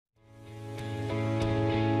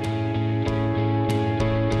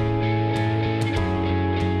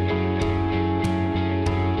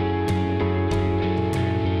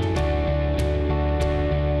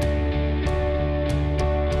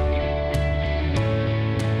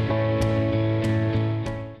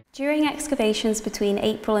During excavations between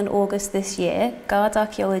April and August this year, Guards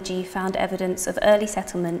Archaeology found evidence of early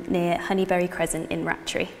settlement near Honeyberry Crescent in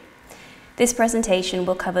Rattray. This presentation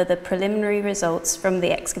will cover the preliminary results from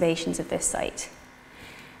the excavations of this site.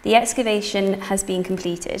 The excavation has been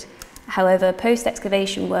completed. However,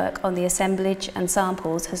 post-excavation work on the assemblage and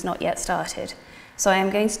samples has not yet started. So I am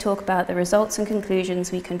going to talk about the results and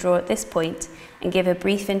conclusions we can draw at this point and give a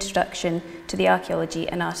brief introduction to the archaeology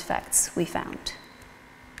and artefacts we found.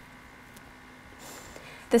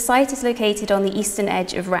 The site is located on the eastern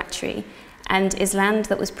edge of Rattray and is land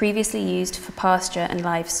that was previously used for pasture and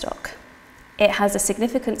livestock. It has a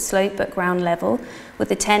significant slope at ground level with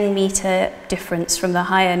a 10-metre difference from the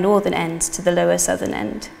higher northern end to the lower southern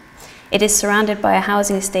end. It is surrounded by a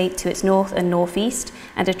housing estate to its north and northeast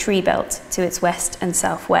and a tree belt to its west and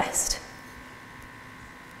southwest.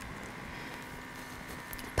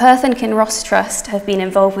 Perth and Kinross Trust have been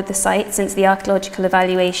involved with the site since the archaeological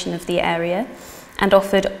evaluation of the area and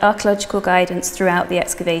offered archaeological guidance throughout the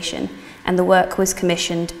excavation, and the work was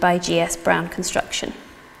commissioned by GS Brown Construction.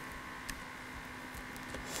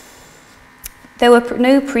 There were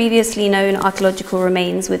no previously known archaeological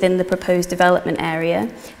remains within the proposed development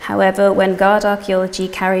area. However, when Guard Archaeology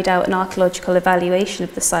carried out an archaeological evaluation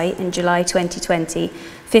of the site in July 2020,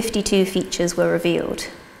 52 features were revealed.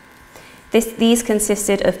 These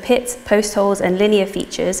consisted of pits, post holes and linear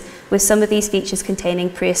features, with some of these features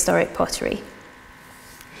containing prehistoric pottery.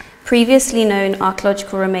 Previously known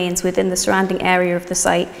archaeological remains within the surrounding area of the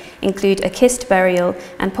site include a kist burial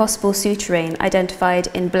and possible souterrain identified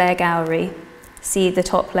in Blair Gowrie, see the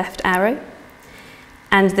top left arrow,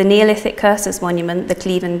 and the Neolithic Cursus monument, the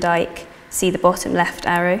Cleven Dyke, see the bottom left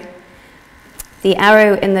arrow. The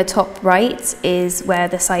arrow in the top right is where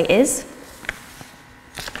the site is.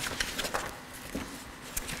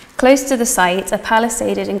 Close to the site, a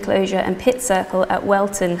palisaded enclosure and pit circle at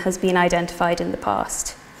Welton has been identified in the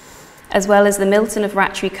past, as well as the Milton of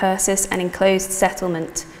Rattray Cursus and enclosed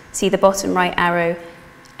settlement, see the bottom right arrow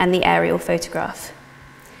and the aerial photograph.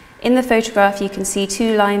 In the photograph you can see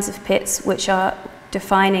two lines of pits which are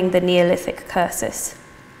defining the Neolithic Cursus.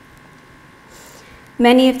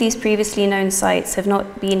 Many of these previously known sites have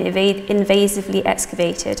not been invasively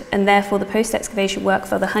excavated, and therefore the post-excavation work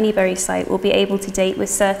for the Honeyberry site will be able to date with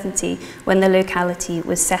certainty when the locality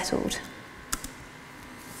was settled.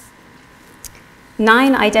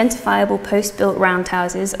 9 identifiable post-built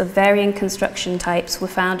roundhouses of varying construction types were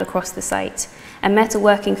found across the site, a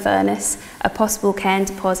metalworking furnace, a possible cairn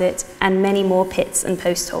deposit, and many more pits and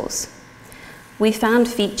post holes. We found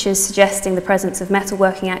features suggesting the presence of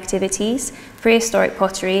metalworking activities, prehistoric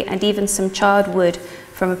pottery, and even some charred wood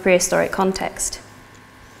from a prehistoric context.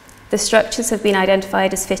 The structures have been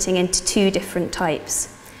identified as fitting into 2 different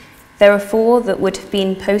types. There are 4 that would have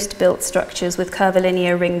been post-built structures with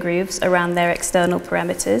curvilinear ring grooves around their external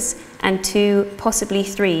perimeters, and 2, possibly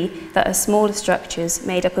 3, that are smaller structures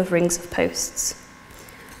made up of rings of posts.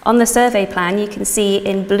 On the survey plan, you can see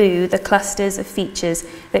in blue the clusters of features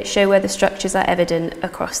that show where the structures are evident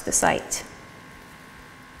across the site.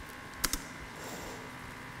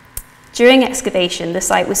 During excavation, the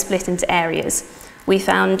site was split into areas. We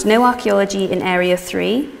found no archaeology in Area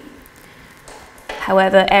 3.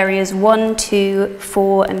 However, areas 1, 2,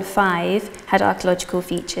 4 and 5 had archaeological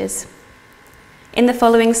features. In the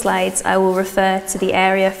following slides, I will refer to the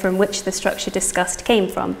area from which the structure discussed came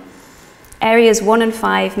from. Areas 1 and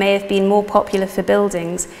 5 may have been more popular for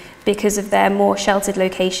buildings because of their more sheltered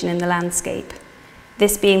location in the landscape,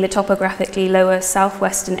 this being the topographically lower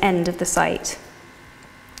southwestern end of the site.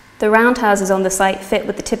 The roundhouses on the site fit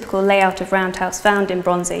with the typical layout of roundhouse found in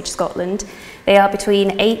Bronze Age Scotland. They are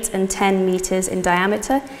between 8 and 10 metres in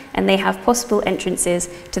diameter, and they have possible entrances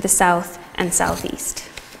to the south and southeast.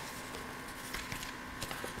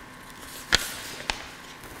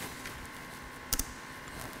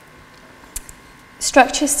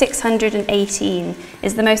 Structure 618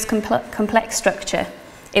 is the most complex structure.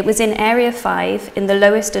 It was in Area 5 in the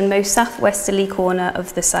lowest and most southwesterly corner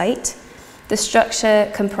of the site. The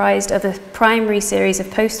structure comprised of a primary series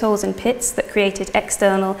of post holes and pits that created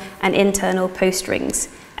external and internal post rings,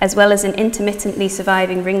 as well as an intermittently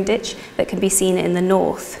surviving ring ditch that can be seen in the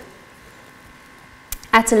north.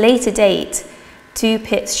 At a later date, 2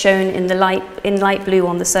 pits shown in light blue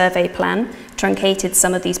on the survey plan truncated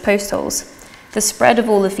some of these post holes. The spread of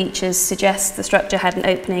all the features suggests the structure had an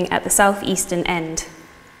opening at the southeastern end.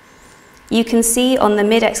 You can see on the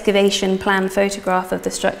mid-excavation plan photograph of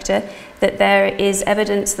the structure that there is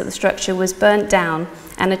evidence that the structure was burnt down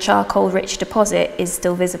and a charcoal-rich deposit is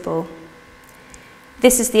still visible.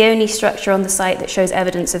 This is the only structure on the site that shows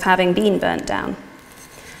evidence of having been burnt down.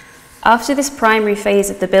 After this primary phase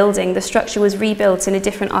of the building, the structure was rebuilt in a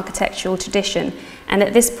different architectural tradition, and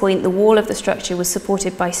at this point the wall of the structure was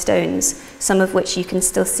supported by stones, some of which you can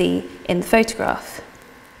still see in the photograph.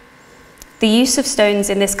 The use of stones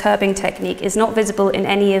in this curbing technique is not visible in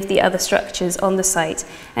any of the other structures on the site,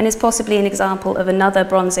 and is possibly an example of another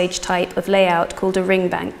Bronze Age type of layout called a ring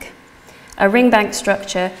bank. A ring bank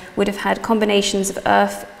structure would have had combinations of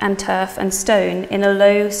earth and turf and stone in a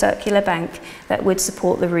low circular bank that would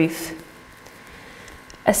support the roof.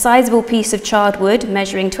 A sizable piece of charred wood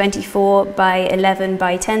measuring 24 by 11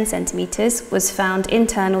 by 10 centimetres was found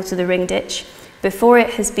internal to the ring ditch. Before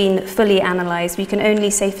it has been fully analysed, we can only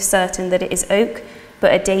say for certain that it is oak,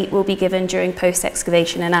 but a date will be given during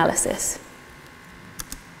post-excavation analysis.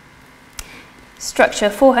 Structure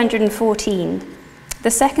 414. The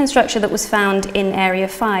second structure that was found in Area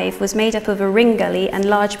 5 was made up of a ring gully and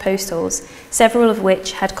large post holes, several of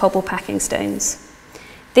which had cobble packing stones.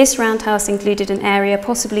 This roundhouse included an area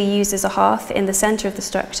possibly used as a hearth in the centre of the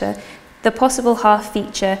structure. The possible hearth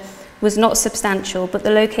feature was not substantial, but the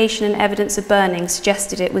location and evidence of burning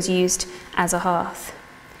suggested it was used as a hearth.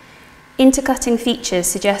 Intercutting features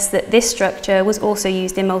suggest that this structure was also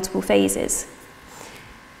used in multiple phases.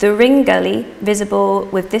 The ring gully, visible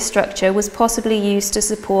with this structure, was possibly used to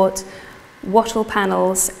support wattle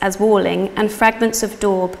panels as walling, and fragments of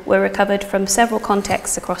daub were recovered from several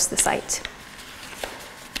contexts across the site.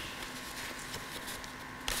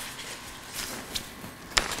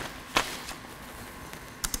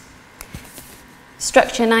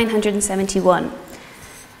 Structure 971.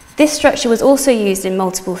 This structure was also used in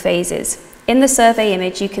multiple phases. In the survey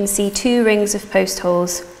image, you can see 2 rings of post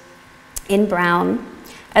holes in brown,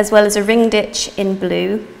 as well as a ring ditch in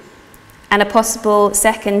blue, and a possible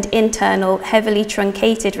second internal, heavily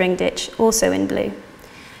truncated ring ditch also in blue.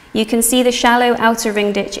 You can see the shallow outer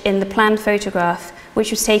ring ditch in the planned photograph,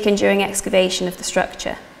 which was taken during excavation of the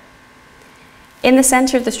structure. In the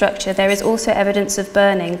centre of the structure, there is also evidence of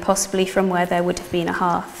burning, possibly from where there would have been a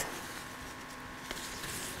hearth.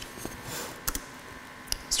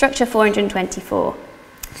 Structure 424.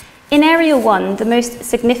 In Area 1, the most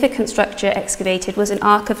significant structure excavated was an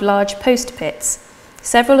arc of large post pits,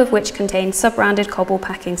 several of which contained sub-rounded cobble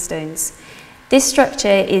packing stones. This structure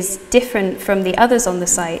is different from the others on the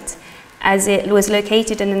site, as it was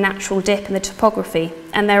located in a natural dip in the topography,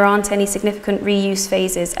 and there aren't any significant reuse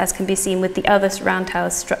phases, as can be seen with the other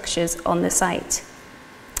roundhouse structures on the site.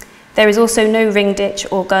 There is also no ring ditch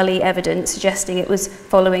or gully evidence suggesting it was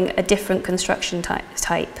following a different construction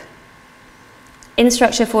type. In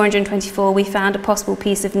structure 424, we found a possible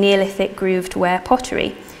piece of Neolithic grooved ware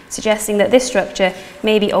pottery, suggesting that this structure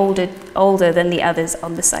may be older than the others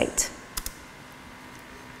on the site.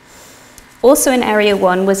 Also in Area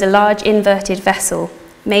 1 was a large inverted vessel,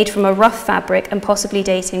 made from a rough fabric and possibly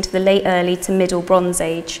dating to the late early to middle Bronze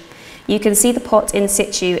Age. You can see the pot in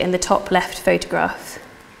situ in the top left photograph,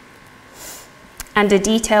 and a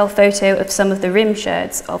detailed photo of some of the rim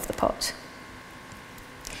sherds of the pot.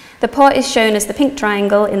 The pot is shown as the pink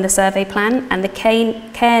triangle in the survey plan, and the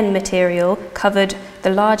cairn material covered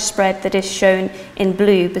the large spread that is shown in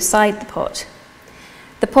blue beside the pot.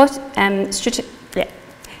 The pot,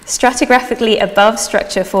 stratigraphically above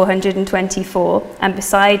structure 424 and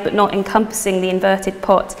beside but not encompassing the inverted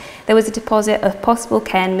pot, there was a deposit of possible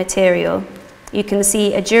cairn material. You can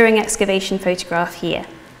see a during excavation photograph here.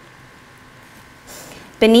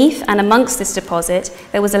 Beneath and amongst this deposit,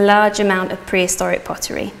 there was a large amount of prehistoric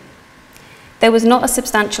pottery. There was not a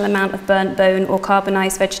substantial amount of burnt bone or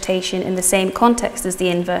carbonized vegetation in the same context as the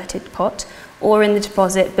inverted pot or in the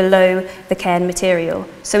deposit below the cairn material,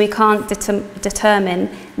 so we can't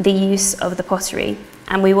determine the use of the pottery,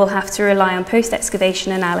 and we will have to rely on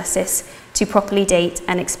post-excavation analysis to properly date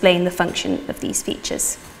and explain the function of these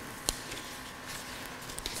features.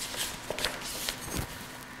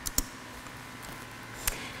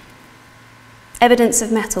 Evidence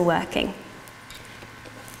of metalworking.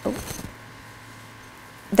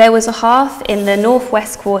 There was a hearth in the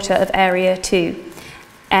northwest quarter of Area 2.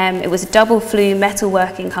 It was a double flue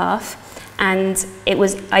metalworking hearth, and it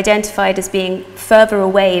was identified as being further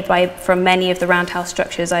away from many of the roundhouse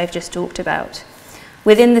structures I've just talked about.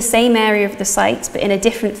 Within the same area of the site, but in a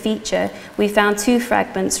different feature, we found 2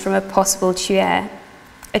 fragments from a possible tuyere.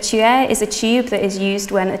 A tuyere is a tube that is used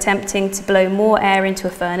when attempting to blow more air into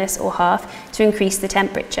a furnace or hearth to increase the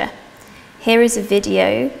temperature. Here is a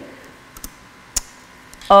video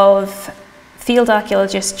of field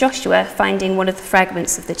archaeologist Joshua finding one of the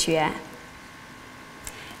fragments of the tuyere.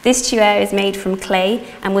 This tuyere is made from clay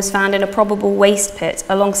and was found in a probable waste pit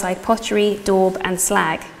alongside pottery, daub and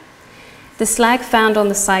slag. The slag found on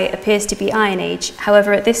the site appears to be Iron Age.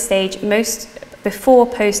 However, at this stage, before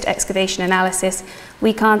post-excavation analysis,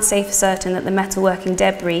 we can't say for certain that the metalworking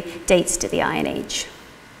debris dates to the Iron Age.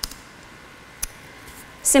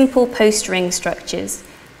 Simple post-ring structures.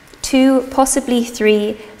 2, possibly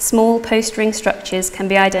 3 small post-ring structures can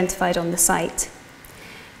be identified on the site.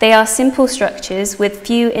 They are simple structures with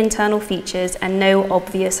few internal features and no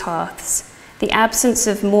obvious hearths. The absence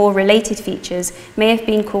of more related features may have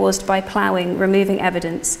been caused by ploughing, removing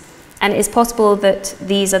evidence, and it is possible that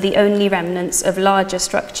these are the only remnants of larger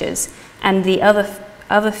structures, and the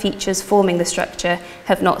other features forming the structure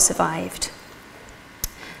have not survived.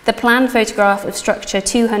 The plan photograph of structure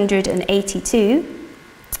 282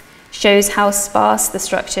 shows how sparse the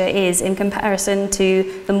structure is in comparison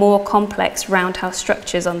to the more complex roundhouse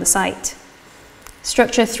structures on the site.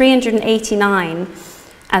 Structure 389,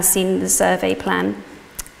 as seen in the survey plan,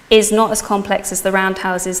 is not as complex as the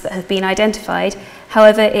roundhouses that have been identified.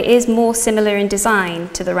 However, it is more similar in design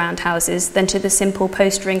to the roundhouses than to the simple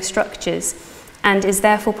post-ring structures, and is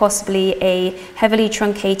therefore possibly a heavily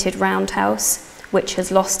truncated roundhouse which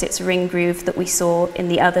has lost its ring groove that we saw in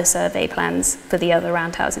the other survey plans for the other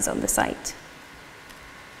roundhouses on the site.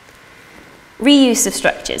 Reuse of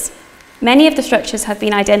structures. Many of the structures have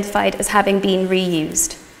been identified as having been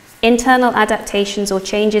reused. Internal adaptations or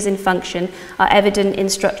changes in function are evident in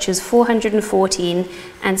structures 414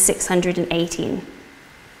 and 618.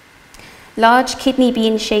 Large kidney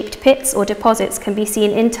bean-shaped pits or deposits can be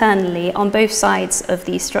seen internally on both sides of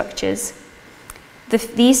these structures.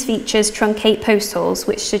 These features truncate post holes,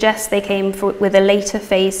 which suggests they came with a later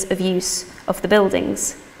phase of use of the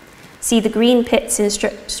buildings. See the green pits in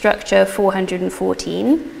structure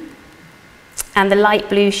 414 and the light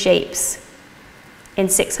blue shapes in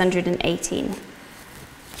 618.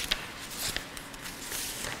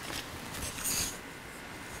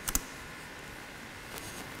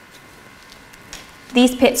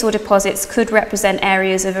 These pits or deposits could represent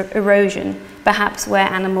areas of erosion, perhaps where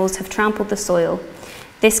animals have trampled the soil.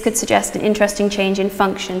 This could suggest an interesting change in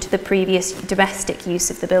function to the previous domestic use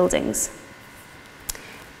of the buildings.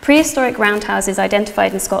 Prehistoric roundhouses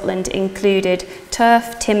identified in Scotland included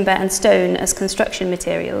turf, timber and stone as construction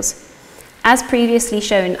materials. As previously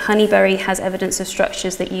shown, Honeyberry has evidence of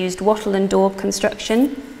structures that used wattle and daub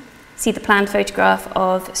construction. See the planned photograph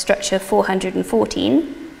of structure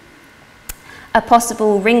 414. A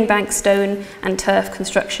possible ring bank stone and turf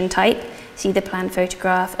construction type. See the planned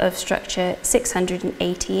photograph of structure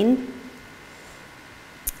 618.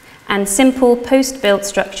 And simple post-built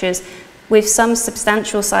structures with some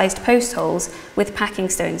substantial sized post holes with packing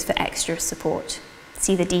stones for extra support.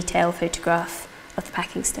 See the detail photograph of the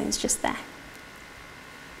packing stones just there.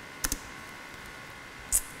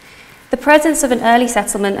 The presence of an early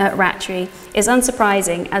settlement at Rattray is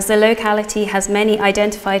unsurprising, as the locality has many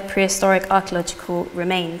identified prehistoric archaeological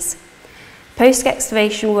remains.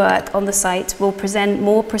 Post-excavation work on the site will present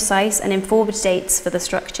more precise and informed dates for the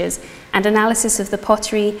structures, and analysis of the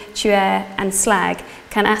pottery, tuere and slag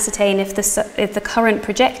can ascertain if the current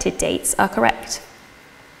projected dates are correct.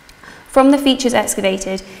 From the features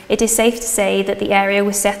excavated, it is safe to say that the area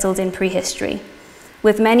was settled in prehistory,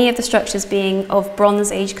 with many of the structures being of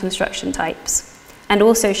Bronze Age construction types, and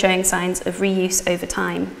also showing signs of reuse over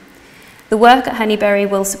time. The work at Honeyberry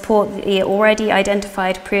will support the already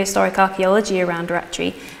identified prehistoric archaeology around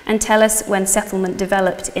Rattray and tell us when settlement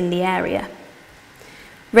developed in the area.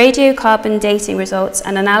 Radiocarbon dating results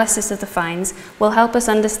and analysis of the finds will help us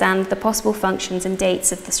understand the possible functions and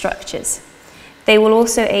dates of the structures. They will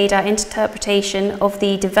also aid our interpretation of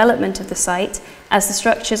the development of the site, as the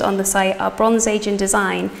structures on the site are Bronze Age in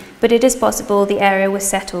design, but it is possible the area was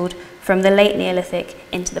settled from the late Neolithic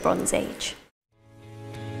into the Bronze Age.